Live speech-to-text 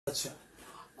আচ্ছা,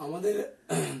 আমাদের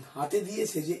হাতে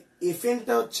দিয়েছে যে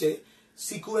এফএনটা হচ্ছে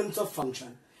সিকোয়েন্স অফ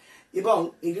ফাংশন এবং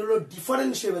এটা হলো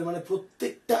ডিফারেন্সিয়েবল, মানে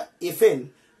প্রত্যেকটা এফএন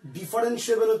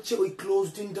ডিফারেন্সিয়েবল হচ্ছে ওই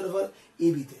ক্লোজড ইন্টারভাল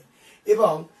এবিতে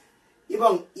এবং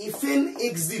এবং এফএন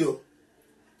এক্স জিরো,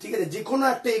 ঠিক আছে, যে কোনো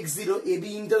একটা এক্স জিরো এবি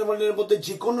ইন্টারভালের মধ্যে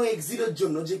যে কোনো এক্স জিরোর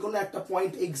জন্য, যে কোনো একটা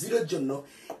পয়েন্ট এক্স জিরোর জন্য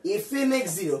এফএন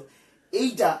এক্স জিরো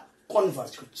এইটা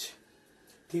কনভার্জ করছে,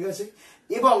 ঠিক আছে।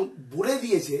 এবং বলে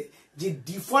দিয়েছে যে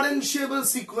ডিফারেন্সিয়েবল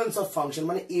সিকোয়েন্স অফ ফাংশন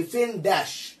মানে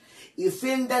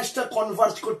এফএন ড্যাশটা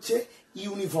কনভার্জ করছে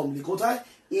ইউনিফর্মলি কোথায়,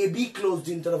 এবি ক্লোজড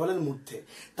ইন্টারভালের মধ্যে।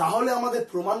 তাহলে আমাদের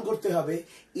প্রমাণ করতে হবে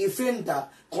এফএনটা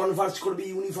কনভার্জ করবে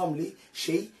ইউনিফর্মলি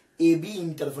সেই এবি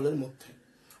ইন্টারভালের মধ্যে।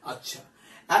 আচ্ছা,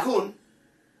 এখন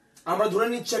আমরা ধরে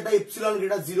নিচ্ছি একটা এপসিলন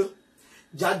গ্রেটার জিরো,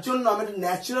 যার জন্য আমরা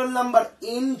ন্যাচারাল নাম্বার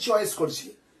এন চয়েস করছি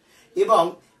এবং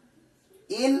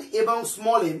এন এবং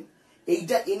স্মল এন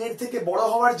এইটা এন এর থেকে বড়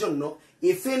হওয়ার জন্য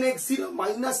FN x zero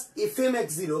minus FM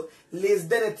x zero less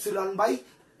than epsilon by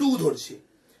 2 ধরছি,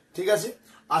 ঠিক আছে।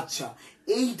 আচ্ছা,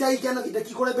 এইটাই কেন, এটা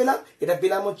কি করে পেলাম, এটা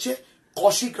পেলাম হচ্ছে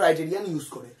কশি ক্রাইটেরিয়ান ইউজ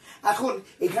করে। এখন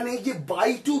এখানে এই যে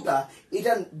বাই 2টা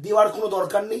এটা দেওয়ার কোনো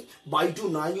দরকার নেই, বাই 2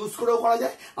 না ইউজ করেও করা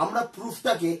যায়। আমরা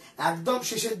প্রুফটাকে একদম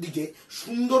শেষের দিকে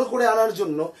সুন্দর করে আনার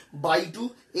জন্য বাই 2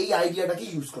 এই আইডিয়াটাকে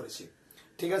ইউজ করেছি,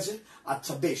 ঠিক আছে।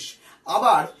 আচ্ছা বেশ,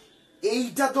 আবার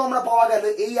এইটা তো আমরা পাওয়া গেল,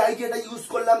 এই আইডিয়াটা ইউজ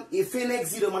করলাম এফএন এক্স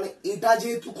জিরো মানে এটা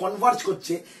যেহেতু কনভার্জ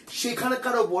করছে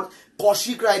সেখানকার ওপর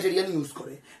কশি ক্রাইটেরিয়ান ইউজ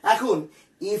করে। এখন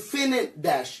এফএন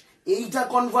ড্যাশ এইটা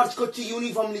কনভার্জ করছে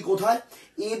ইউনিফর্মলি কোথায়,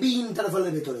 এবি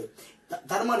ইন্টারভালের ভেতরে।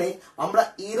 তার মানে আমরা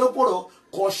এর ওপরও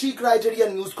কশি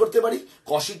ক্রাইটেরিয়ান ইউজ করতে পারি,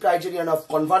 কশি ক্রাইটেরিয়ান অফ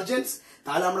কনভার্জেন্স।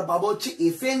 তাহলে আমরা পাবো হচ্ছে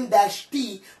FN dash T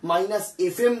minus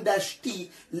FM dash T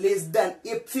less than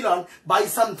epsilon by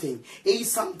something. এই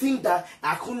সামথিংটা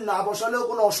এখন না বসালেও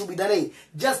কোনো অসুবিধা নেই,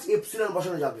 জাস্ট এপসিলন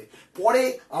বসানো যাবে। পরে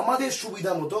আমাদের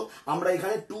সুবিধা মতো আমরা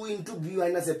এখানে 2 ইন্টু বি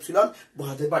মাইনাস এপসিলন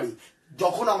বসাতে পারি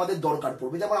যখন আমাদের দরকার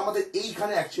পড়বে। যেমন আমাদের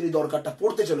এইখানে অ্যাকচুয়ালি দরকারটা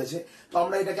পড়তে চলেছে, তো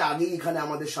আমরা এটাকে আগেই এখানে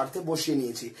আমাদের স্বার্থে বসিয়ে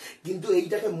নিয়েছি। কিন্তু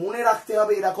এইটাকে মনে রাখতে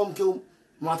হবে এরকম কেউ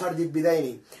মাথার বিদায়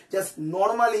নেই, just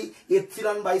normally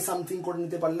epsilon by something করে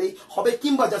নিতে পারলেই হবে,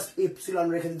 কিংবা জাস্ট এপসিলন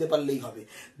রেখে দিতে পারলেই হবে।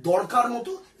 দরকার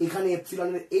মতো এখানে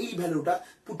এপসিলনের এই ভ্যালুটা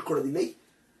পুট করে দিলেই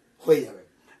হয়ে যাবে।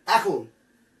 এখন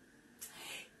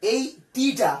এই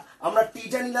টিটা আমরা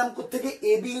টিটা নিলাম কোত্থেকে,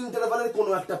 এবি ইন্টারভালের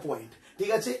কোনো একটা পয়েন্ট,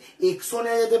 ঠিক আছে। এক্সও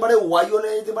নেওয়া যেতে পারে, ওয়াইও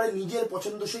নেওয়া যেতে পারে, নিজের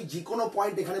পছন্দসই যে কোনো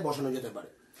পয়েন্ট এখানে বসানো যেতে পারে।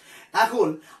 এখন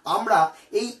আমরা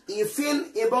এই এফএন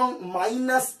এবং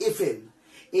মাইনাস এফএন,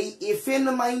 এই এফএন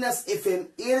মাইনাস এফএম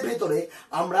এর ভেতরে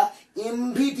আমরা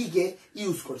এমভিটি কে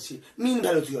ইউজ করছি, মিন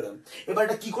ভ্যালু থিওরেম। এবার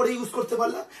এটা কি করে ইউজ করতে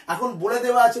পারলাম, এখন বলে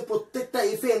দেওয়া আছে প্রত্যেকটা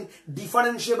এফএন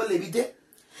ডিফারেন্সিয়েবল এবিতে।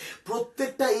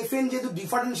 প্রত্যেকটা এফএন যেহেতু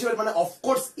ডিফারেন্সিয়েবল মানে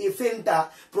অফকোর্স এফএনটা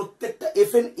প্রত্যেকটা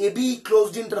এফএন এবি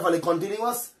ক্লোজড ইন্টারভালে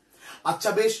কন্টিনিউয়াস।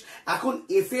 আচ্ছা বেশ, এখন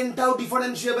এফএনটাও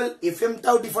ডিফারেন্সিয়েবল,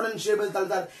 এফএমটাও ডিফারেন্সিয়েবল, তাহলে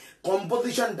তার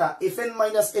কম্পোজিশনটা এফএন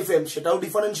মাইনাস এফএম সেটাও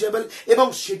ডিফারেন্সিয়েবল এবং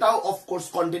সেটাও অফকোর্স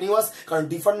কন্টিনিউয়াস, কারণ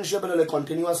ডিফারেন্সিয়েবল হলে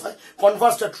কন্টিনিউয়াস হয়,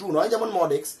 কনভার্সটা ট্রু নয় যেমন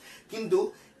মড এক্স। কিন্তু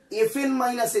এফএন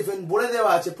মাইনাস এফএন বলে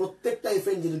দেওয়া আছে প্রত্যেকটা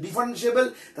এফএন যদি ডিফারেন্সিয়েবল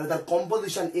তাহলে তার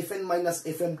কম্পোজিশন এফএন মাইনাস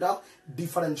এফএমটাও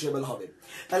ডিফারেন্সিয়েবল হবে।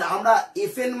 তাহলে আমরা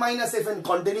FN minus FN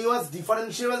continuous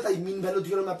differentiable, তাই মিন ভ্যালু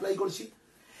থিওরেম অ্যাপ্লাই করছি।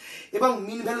 এবং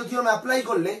মিন ভ্যালু থিওরেম অ্যাপ্লাই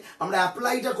করলে আমরা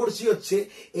অ্যাপ্লাইটা করছি হচ্ছে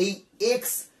এই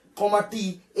এক্স কমা টি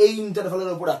এই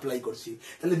ইন্টারভালের উপর অ্যাপ্লাই করছি।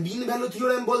 তাহলে মিন ভ্যালু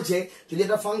থিওরেম বলছে যদি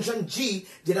একটা ফাংশন জি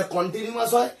যেটা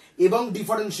কন্টিনিউয়াস হয় এবং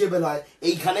ডিফারেন্সিয়েবল হয়,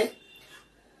 এইখানে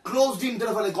ক্লোজড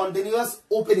ইন্টারভালে কন্টিনিউয়াস,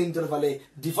 ওপেন ইন্টারভালে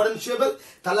ডিফারেন্সিয়েবল,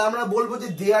 তাহলে আমরা বলবো যে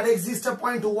দেয়ার exist a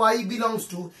point Y belongs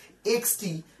to x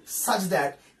T such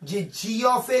that যে জি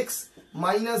of x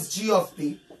minus G of T,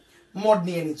 mod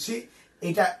নিয়ে নিচ্ছি,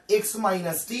 এটা x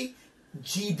minus T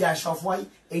G dash of Y,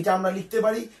 এইটা আমরা লিখতে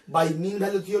পারি বাই মিন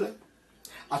ভ্যালু থিওরেম।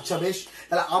 আচ্ছা বেশ,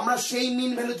 তাহলে আমরা সেই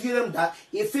mean value থিওরেমটা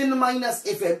FN minus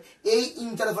FM এই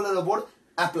ইন্টারভালের উপর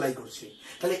অ্যাপ্লাই করছি।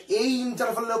 তাহলে এই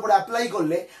ইন্টারভালের উপর অ্যাপ্লাই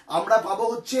করলে আমরা পাবো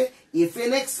হচ্ছে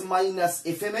FN x minus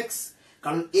FM x,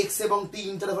 কারণ এক্স এবং টি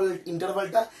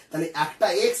ইন্টারভালটা, তাহলে একটা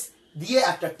এক্স দিয়ে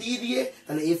একটা টি দিয়ে,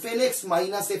 তাহলে FN x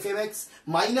minus FM x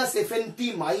minus FN টি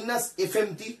মাইনাস এফএম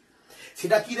টি,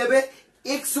 সেটা কি দেবে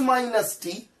এক্স মাইনাস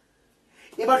টি।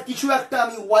 এবার কিছু একটা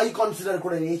আমি ওয়াই কনসিডার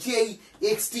করে নিয়েছি এই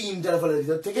এক্স টি ইন্টারভালের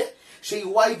ভিতর থেকে, সেই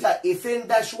ওয়াইটা FN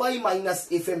dash Y minus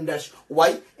FM dash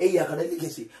Y এই আকারে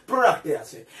লিখেছি, প্রোডাক্টে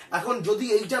আছে। এখন যদি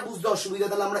এইটা বুঝতে অসুবিধা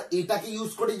তাহলে আমরা এটাকে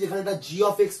ইউজ করি, যেখানে এটা জি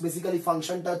অফ এক্স বেসিক্যালি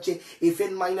ফাংশনটা হচ্ছে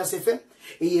এফএন মাইনাস এফএম,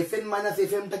 এই এফএন মাইনাস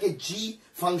এফএমটাকে জি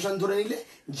ফাংশন ধরে নিলে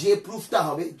যে প্রুফটা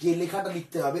হবে, যে লেখাটা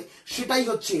লিখতে হবে সেটাই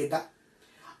হচ্ছে এটা।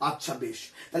 আচ্ছা বেশ,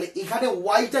 তাহলে এখানে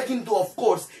ওয়াইটা কিন্তু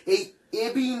অফকোর্স এই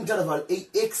এবি ইন্টারভাল এই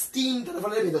এক্সটি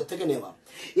ইন্টারভালের ভেতর থেকে নেওয়া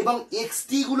এবং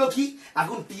এক্সটি গুলো কি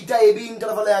এখন টিটা এবি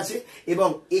ইন্টারভালে আছে এবং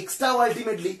এক্সটাও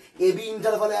আলটিমেটলি এবি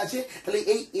ইন্টারভালে আছে তাহলে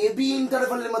এই এবি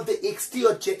ইন্টারভালের মধ্যে এক্সটি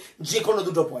হচ্ছে যে কোনো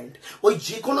দুটো পয়েন্ট ওই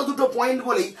যে কোনো দুটো পয়েন্ট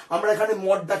বলেই আমরা এখানে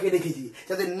মডটাকে রেখেছি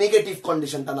যাতে নেগেটিভ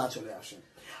কন্ডিশনটা না চলে আসে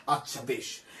আচ্ছা বেশ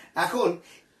এখন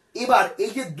এবার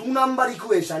এই যে 2 নাম্বার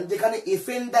ইকুয়েশন যেখানে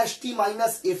fn ড্যাশ টি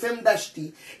মাইনাস fm ড্যাশ টি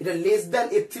এটা less than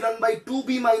epsilon by 2b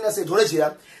minus এ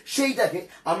ধরেছিলাম সেইটাকে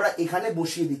আমরা এখানে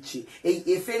বসিয়ে দিচ্ছি এই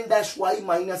fn dash y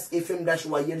minus fm dash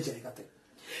y এর জায়গাতে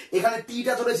এখানে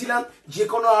টিটা ধরেছিলাম যে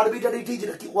কোনো আরবিটারি টি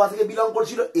যেটা কি কোয়া থেকে বিলং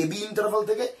করছিল এবি ইন্টারভাল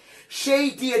থেকে সেই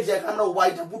টি এর জায়গায় আমরা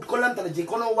ওয়াইটা পুট করলাম তাহলে যে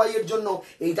কোনো ওয়াই এর জন্য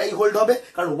এইটাই হোল্ড হবে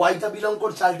কারণ ওয়াইটা বিলং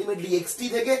করছে আলটিমেটলি এক্সটি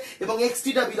থেকে এবং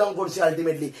এক্সটিটা বিলং করছে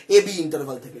আলটিমেটলি এবি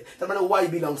ইন্টারভাল থেকে তার মানে Y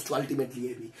belongs to ultimately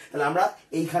AB তাহলে আমরা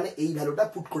এইখানে এই ভ্যালুটা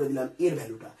পুট করে দিলাম এর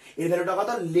ভ্যালুটা কত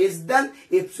less than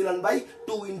epsilon by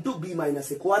 2 into B minus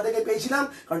এ কোয়া থেকে পেয়েছিলাম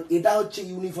কারণ এটা হচ্ছে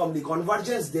ইউনিফর্মলি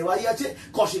কনভার্জেন্স দেওয়াই আছে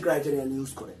কশি ক্রাইটেরিয়ান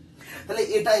ইউজ করে তাহলে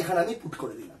এটা এখানে আমি পুট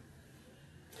করে দিলাম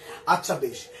আচ্ছা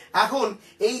বেশ এখন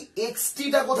এই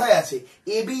এক্সটিটা কোথায় আছে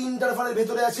এবি ইন্টারভালের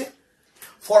ভেতরে আছে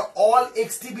for all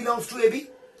XT belongs to AB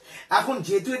এখন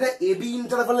যেহেতু এটা এবি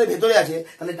ইন্টারভালের ভেতরে আছে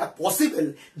তাহলে এটা পসিবল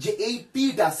যে এই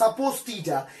টিটা সাপোজ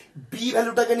টিটা বি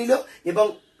ভ্যালুটাকে নিল এবং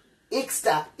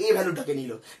এক্সটা এ ভ্যালুটাকে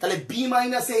নিল তাহলে বি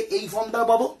মাইনাসে এই ফর্মটা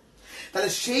পাবো তাহলে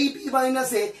সেই বি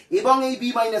মাইনাসে এবং এই বি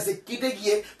মাইনাসে কেটে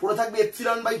গিয়ে পড়ে থাকবে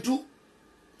এপসিলন বাই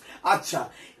 2 আচ্ছা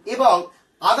এবং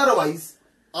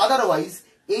আদারওয়াইজ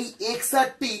এই এক্স আর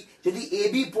টি যদি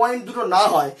এবি পয়েন্ট দুটো না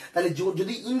হয় তাহলে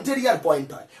যদি ইন্টেরিয়ার পয়েন্ট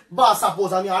হয় বা সাপোজ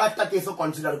আমি আর একটা কেসও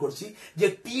কনসিডার করছি যে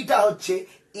টিটা হচ্ছে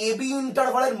এবি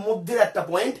ইন্টারভালের মধ্যে একটা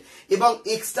পয়েন্ট এবং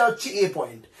এক্সটা হচ্ছে এ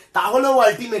পয়েন্ট তাহলেও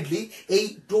আলটিমেটলি এই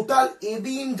টোটাল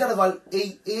এবি ইন্টারভাল এই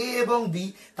এ এবং বি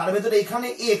তার ভেতরে এখানে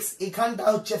এক্স এখানটা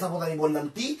হচ্ছে সাপোজ আমি বললাম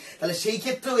টি তাহলে সেই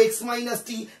ক্ষেত্রেও x minus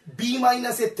T B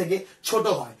minus এর থেকে ছোট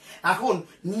হয় এখন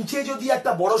নিচে যদি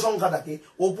একটা বড় সংখ্যা থাকে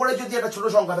ওপরে যদি একটা ছোট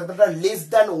সংখ্যা থাকে তাহলে লেস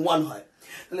দ্যান 1 হয়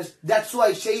তাহলে দ্যাটস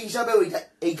ওয়াই সেই হিসাবে ওইটা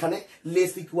এইখানে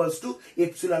less equals to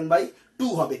epsilon by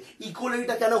 2 হবে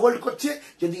ইকুয়ালিটিটা কেন হোল্ড করছে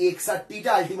যদি এক্স আর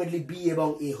টিটা আলটিমেটলি বি এবং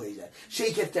এ হয়ে যায়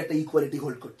সেই ক্ষেত্রে একটা ইকুয়ালিটি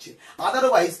হোল্ড করছে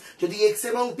আদারওয়াইজ যদি এক্স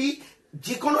এবং টি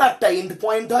যে কোনো একটা এন্ড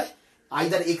পয়েন্ট হয়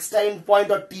either extra end point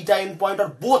or টিটা এন্ড পয়েন্ট অর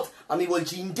বোথ আমি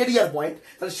বলছি ইন্টেরিয়ার পয়েন্ট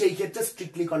তাহলে সেই ক্ষেত্রে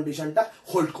স্ট্রিক্টলি কন্ডিশনটা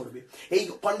হোল্ড করবে এই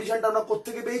কন্ডিশনটা আমরা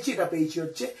কোত্থেকে পেয়েছি এটা পেয়েছি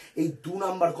হচ্ছে এই 2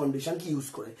 নাম্বার কন্ডিশনকে ইউজ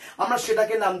করে আমরা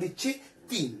সেটাকে নাম দিচ্ছি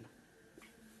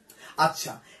 3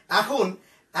 আচ্ছা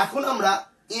এখন আমরা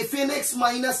fnx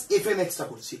মাইনাস fmx টা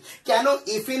করছি কেন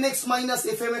fnx মাইনাস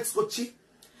fmx করছি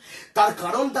তার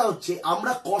কারণটা হচ্ছে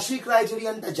আমরা কশি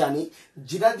ক্রাইটেরিয়ানটা জানি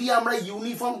যেটা দিয়ে আমরা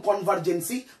ইউনিফর্ম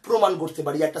কনভার্জেন্সি প্রমাণ করতে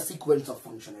পারি একটা সিকোয়েন্স অফ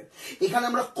ফাংশনের এখানে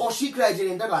আমরা কশি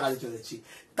ক্রাইটেরিয়ানটা লাগাতে চলেছি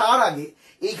তার আগে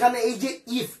এখানে এই যে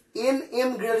if n m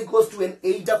greater equals to n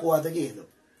এইটা কোথা থেকে এলো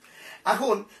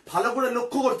এখন ভালো করে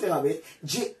লক্ষ্য করতে হবে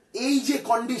যে এই যে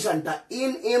কন্ডিশনটা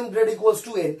n m greater equals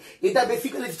to n এটা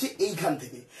বেসিক্যালি হচ্ছে এইখান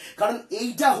থেকে কারণ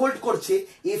এইটা হোল্ড করছে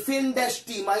fn dash t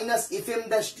minus fm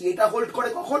dash t এটা হোল্ড করে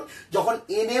কখন যখন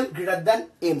nm greater than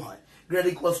m হয়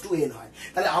greater equals to n হয়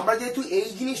তাহলে আমরা যেহেতু এই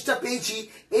জিনিসটা পেয়েছি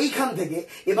এইখান থেকে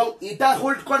এবং এটা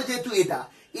হোল্ড করে যেহেতু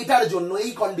এটার জন্য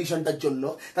এই কন্ডিশনটার জন্য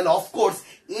তাহলে অফকোর্স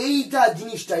এইটা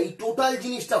জিনিসটা এই টোটাল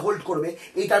জিনিসটা হোল্ড করবে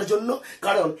এটার জন্য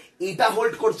কারণ এটা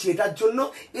হোল্ড করছে এটার জন্য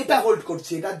এটা হোল্ড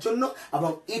করছে এটার জন্য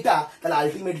এবং এটা তাহলে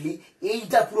আলটিমেটলি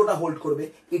এইটা পুরোটা হোল্ড করবে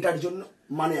এটার জন্য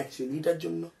মানে অ্যাকচুয়ালি এটার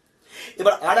জন্য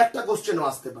এবার আর একটা কোশ্চেনও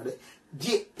আসতে পারে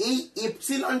যে এই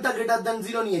এপসিলনটা গ্রেটার দ্যান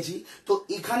 0 নিয়েছি তো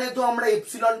এখানে তো আমরা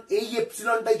এই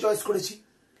এপসিলনটাই চয়েস করেছি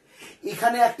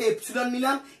এখানে একটা এপসিলন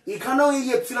নিলাম এখানেও এই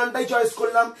এপসিলনটাই চয়েস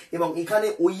করলাম এবং এখানে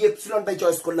ওই এপসিলনটাই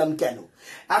চয়েস করলাম কেন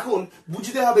এখন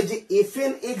বুঝতে হবে যে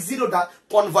fnx0 টা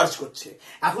কনভার্জ করছে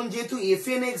এখন যেহেতু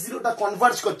fnx0 টা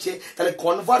কনভার্জ করছে তাহলে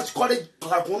কনভার্জ করে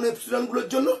কোন এপসিলন গুলোর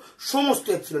জন্য সমস্ত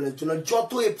এপসিলনের জন্য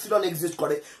যত এপসিলন এক্সিস্ট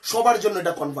করে সবার জন্য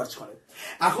এটা কনভার্জ করে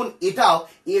এখন এটাও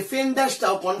fn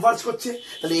ড্যাশটাও কনভার্জ করছে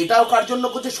তাহলে এটাও কার জন্য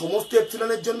করছে সমস্ত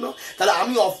এপসিলনের জন্য তাহলে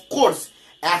আমি অফকোর্স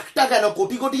একটা কেন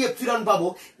কোটি কোটি এপসিলন পাবো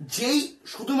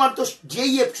শুধুমাত্র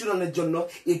যেই এপসিলনের জন্য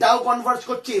এটাও কনভার্জ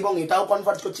করছে এবং এটাও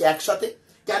কনভার্জ করছে একসাথে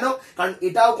কেন কারণ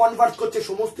এটাও কনভার্জ করছে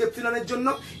সমস্ত এপসিলনের জন্য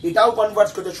এটাও কনভার্জ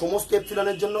করছে সমস্ত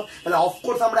এপসিলনের জন্য তাহলে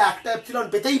অফকোর্স আমরা একটা এপসিলন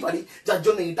পেতেই পারি যার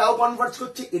জন্য এটাও কনভার্জ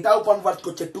করছে এটাও কনভার্জ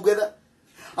করছে টুগেদার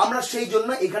আমরা সেই জন্য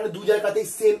এখানে দুই জায়গাতেই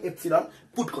সেম এপসিলন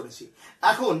পুট করেছি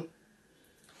এখন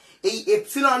এই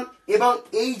এপসিলন এবং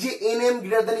এই যে nm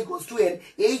greater than equals to n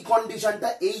এই কন্ডিশনটা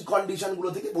এই কন্ডিশনগুলো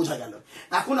থেকে বোঝা গেল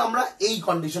এখন আমরা এই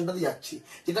কন্ডিশনটাতে যাচ্ছি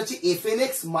যেটা হচ্ছে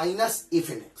fnx মাইনাস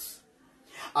fmx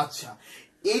আচ্ছা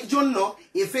এর জন্য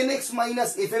fnx মাইনাস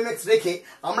fmx রেখে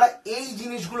আমরা এই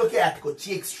জিনিসগুলোকে অ্যাড করছি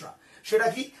এক্সট্রা সেটা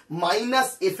কি minus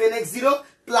F N x zero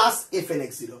plus F N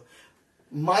x zero,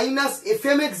 minus F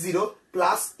M x zero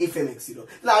plus F M x zero.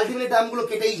 তাহলে আলটিমেটলি টার্মগুলো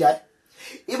কেটেই যায়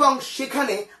এবং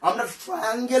সেখানে আমরা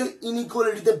ট্রায়াঙ্গেল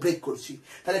ইনইকুয়ালিটিতে ব্রেক করছি।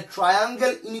 তাহলে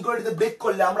ট্রায়াঙ্গেল ইনইকুয়ালিটিতে ব্রেক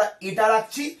করলে আমরা এটা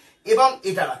রাখছি এবং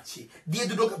এটা রাখছি, দিয়ে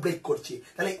দুটোকে ব্রেক করছি।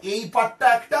 তাহলে এই পার্টটা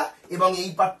একটা এবং এই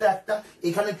পার্টটা একটা।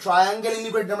 এখানে ট্রায়াঙ্গেল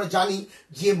ইনইকুয়ালিটি আমরা জানি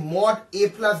যে মড এ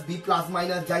প্লাস বি প্লাস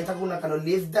মাইনাস যাই থাকুক না কেন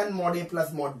লেস দ্যান মড এ প্লাস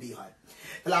মড বি হয়।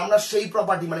 তাহলে আমরা সেই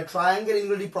প্রপার্টি মানে ট্রায়াঙ্গেল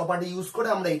ইনইকুয়ালিটি প্রপার্টি ইউজ করে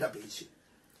আমরা এটা পেয়েছি।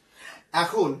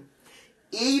 এখন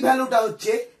এই ভ্যালুটা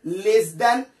হচ্ছে লেস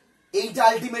দ্যান, এইটা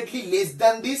আলটিমেটলি লেস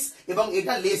দ্যান দিস এবং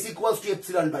এটা less equals to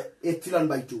epsilon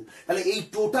by 2। তাহলে এই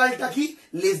টোটালটা কি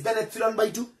লেস দ্যান এপসিলন বাই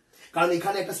 2, কারণ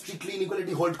এখানে একটা স্ট্রিক্টলি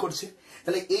ইনইকুয়ালিটি হোল্ড করছে।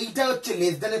 তাহলে এইটা হচ্ছে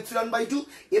লেস দ্যান এপসিলন বাই 2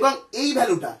 এবং এই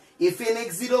ভ্যালুটা F N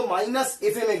x zero minus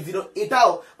F M x zero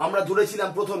এটাও আমরা ধরেছিলাম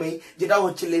প্রথমেই, যেটাও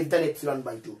হচ্ছে লেস দ্যান এপসিলন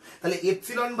বাই 2। তাহলে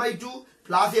epsilon by 2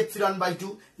 plus epsilon by 2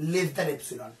 less than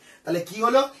epsilon. তাহলে কি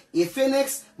হলো F N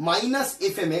x minus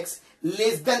F M x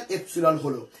less than epsilon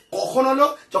হলো। কখন হলো?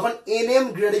 যখন N M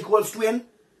greater equals to N.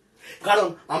 কারণ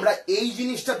আমরা এই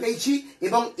জিনিসটা পেয়েছি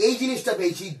এবং এই জিনিসটা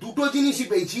পেয়েছি, দুটো জিনিসই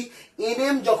পেয়েছি এন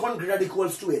এম যখন গ্রেটার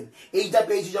ইকুয়ালস টু এন। এইটা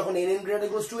পেয়েছি যখন N M greater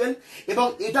equals to N এবং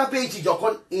এটা পেয়েছি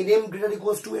যখন N M greater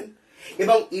equals to N.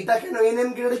 এবং এটা কেন N M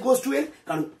greater equals to N?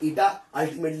 কারণ এটা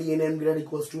ultimately N M greater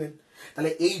equals to N.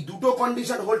 তাহলে এই দুটো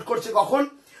কন্ডিশন হোল্ড করছে কখন?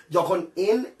 যখন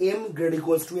N M greater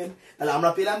equals to N. তাহলে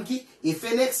আমরা পেলাম কি F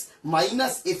N x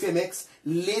minus F M x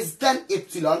less than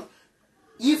epsilon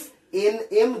if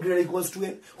nm greater equals to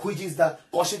n, which is the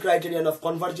Cauchy criterion of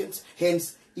convergence. Hence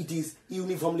it is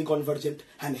uniformly convergent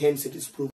and hence it is proved.